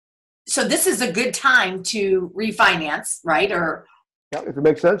So this is a good time to refinance, right? Or Yeah, if it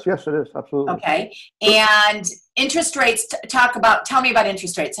makes sense, yes, it is. Absolutely. okay. And interest rates, tell me about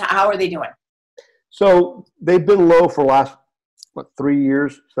interest rates. How are they doing? So they've been low for the last, what, 3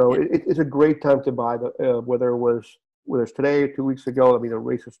 years. So Yeah. it's a great time to buy, whether it's today or 2 weeks ago. I mean, the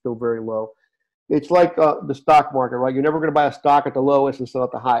rates are still very low. It's like the stock market, right? You're never going to buy a stock at the lowest and sell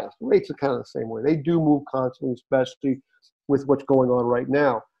at the highest. Rates are kind of the same way. They do move constantly, especially with what's going on right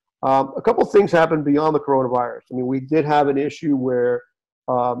now. A couple of things happened beyond the coronavirus. I mean, we did have an issue where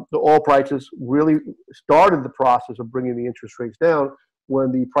the oil prices really started the process of bringing the interest rates down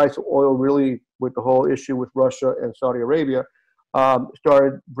when the price of oil really, with the whole issue with Russia and Saudi Arabia,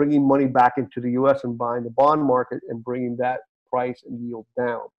 started bringing money back into the U.S. and buying the bond market and bringing that price and yield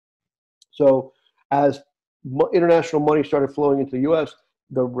down. So as international money started flowing into the U.S.,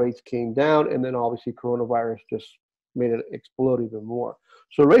 the rates came down, and then obviously coronavirus just made it explode even more.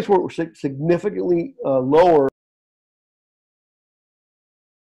 So rates were significantly lower